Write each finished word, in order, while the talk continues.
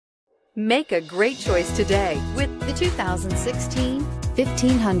Make a great choice today with the 2016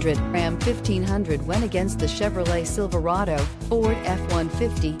 1500. Ram 1500 went against the Chevrolet Silverado, Ford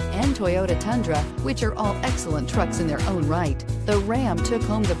F-150, and Toyota Tundra, which are all excellent trucks in their own right. The Ram took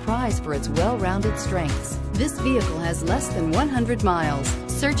home the prize for its well-rounded strengths. This vehicle has less than 100 miles.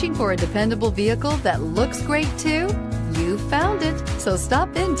 Searching for a dependable vehicle that looks great too? You found it, so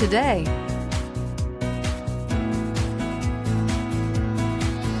stop in today.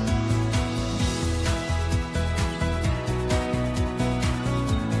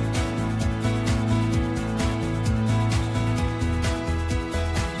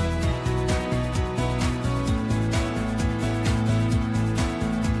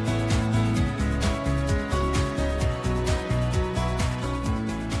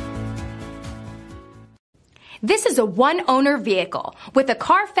 This is a one-owner vehicle with a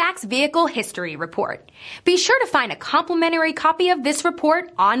CARFAX Vehicle History Report. Be sure to find a complimentary copy of this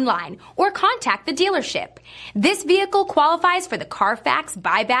report online or contact the dealership. This vehicle qualifies for the CARFAX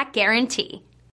Buyback Guarantee.